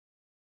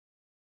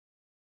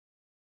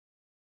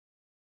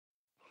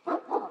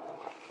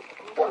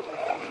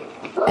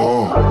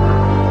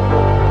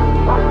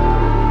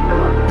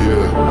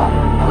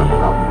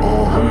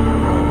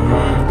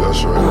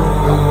That's right.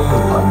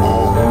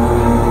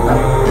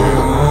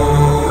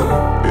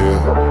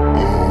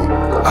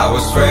 I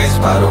was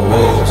raised by the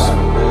wolves.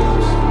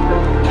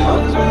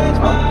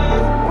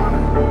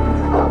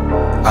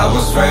 I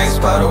was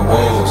raised by the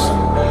wolves.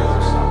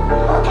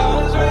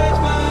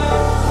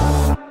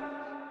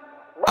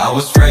 I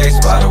was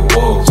raised by the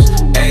wolves.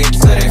 Ate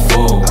till they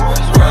full.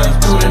 Run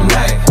through the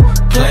night,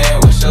 playing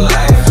with your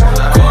life.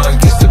 Going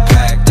against the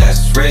pack,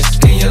 that's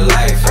risking your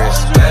life.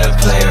 Better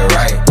play it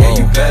right, yeah,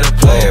 you better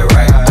play it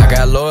right. I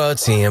got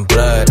loyalty and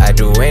blood, I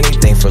do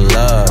anything for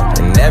love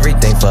and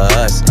everything for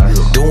us.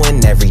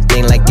 Doing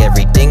everything like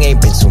everything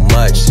ain't been too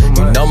much.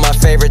 You know my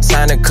favorite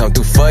time to come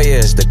through for you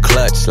is the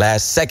clutch.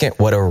 Last second,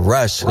 what a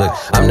rush. Look,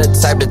 I'm the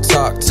type to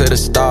talk to the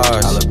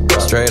stars.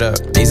 Straight up,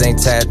 these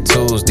ain't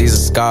tattoos, these are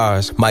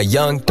scars. My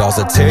young dogs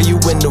will tear you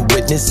when the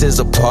witnesses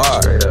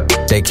apart.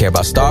 They care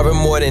about starving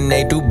more than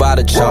they do by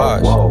the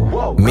charge.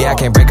 Me, I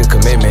can't break a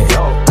commitment.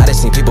 I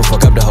just seen people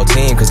fuck up the whole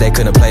team cause they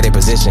couldn't play their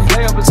position.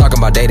 Talking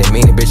about they didn't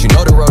mean it, bitch, you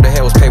know the road to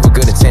hell was paved with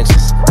good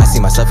intentions. I see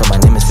myself and my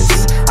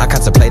nemesis, I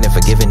contemplate in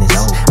forgiveness.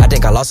 I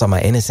think I lost all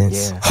my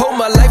innocence. Whole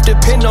my life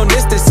depend on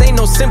this, this ain't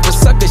no simple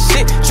sucker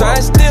shit.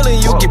 Try and steal and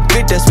you get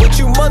bit, that's what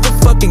you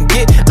motherfucking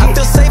get. I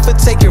feel safer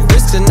taking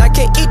risks and I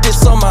can't eat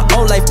this on my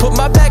own life. Put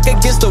my back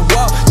against the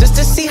wall just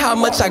to see how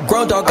much I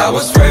grown, dog. I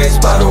was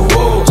raised by the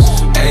wolves,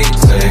 ate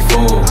till they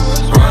full.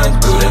 Run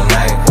through the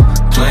night,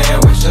 playing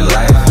with your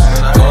life.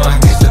 Going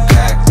against the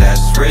pack,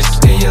 that's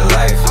risking your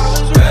life.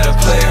 Better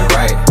play it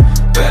right,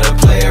 better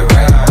play it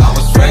right. I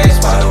was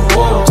raised by the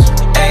wolves,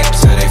 ate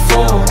till they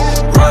full.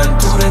 Run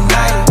through the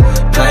night,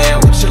 playing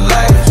with your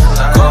life.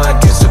 Going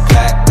against the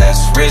pack,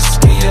 that's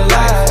risking your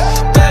life.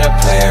 Better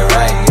play it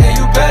right, yeah,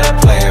 you better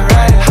play it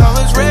right. I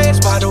was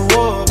raised by the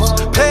wolves,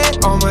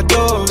 playing on my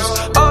doors.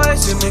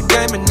 Always in the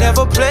game and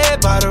never played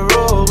by the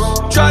rules.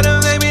 Try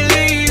to make me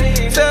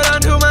leave, fell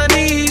down to my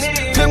knees.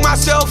 Pick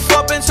myself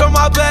up and turn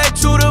my back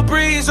to the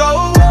breeze.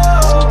 Oh,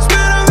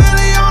 spend a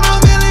million on a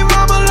million,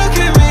 mama, look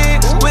at me.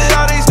 With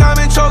all these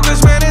diamond chokers,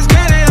 man, it's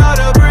getting hard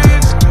to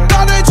breathe.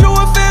 Thought that you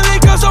were family,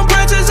 cause some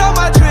branches on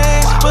my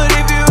tree. But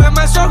if you in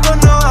my circle,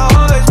 know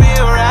I'll always be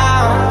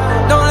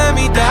around. Don't let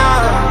me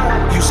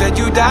down. You said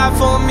you died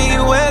for me,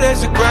 where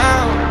there's the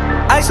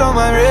ground. Ice on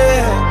my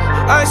wrist,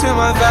 ice in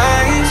my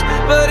veins.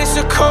 But it's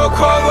a cold,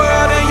 cold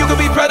world, and you could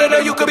be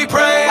predator, you could be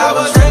prey. I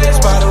was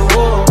raised by the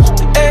wolves,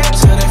 ate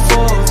till they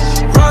full.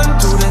 Run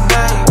through the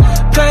night,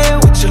 playing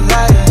with your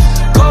life.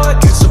 Go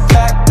against the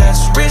pack,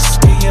 that's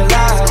risking your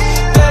life.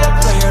 Better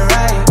play it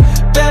right,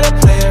 better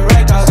play it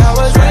right. Cause I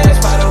was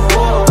raised by the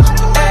wolves,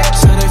 ate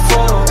till they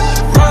full.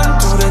 Run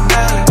through the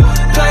night,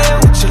 playing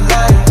with your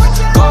life.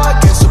 Go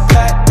against the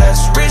pack,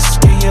 that's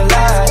risking your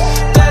life.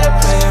 Better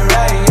play it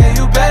right, yeah,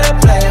 you better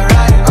play it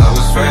right. I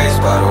was raised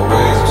by the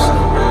wolves.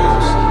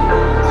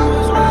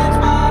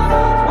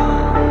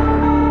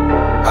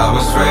 I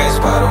was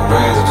raised by the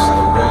wolves.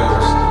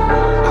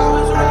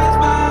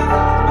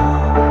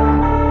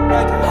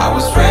 I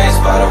was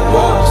raised by the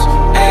wolves,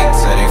 ate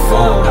till they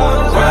full.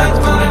 Run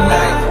through the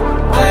night,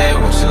 playing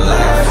with your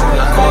life.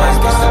 Going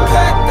against the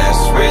pack,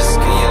 that's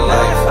risking your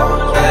life.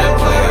 Better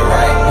play it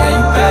right, yeah,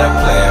 you better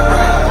play it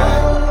right.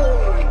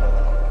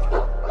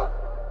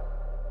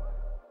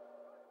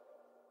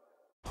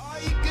 All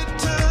you good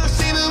times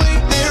seem to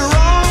make me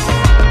wrong.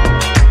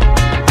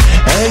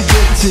 And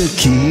get to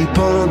keep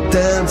on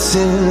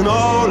dancing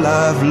all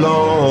life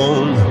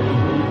long.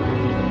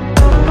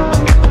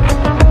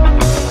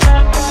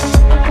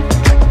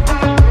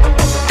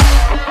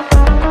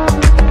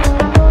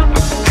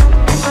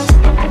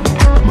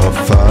 My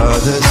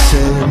father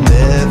said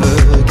never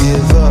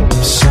give up,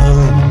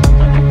 son.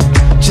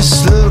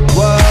 Just look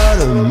what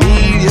a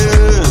meteor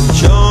and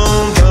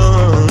John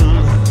done.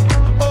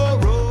 Oh,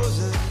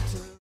 Rosa.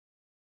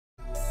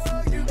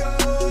 You go,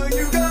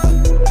 you go.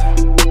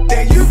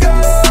 There you go,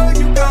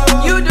 you go.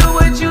 You do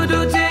what you do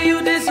till you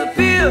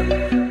disappear.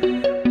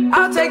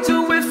 I'll take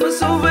 2 whips for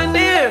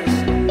souvenirs.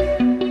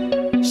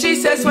 She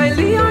says, "Wait,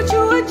 Lee, aren't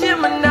you a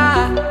Gemini?"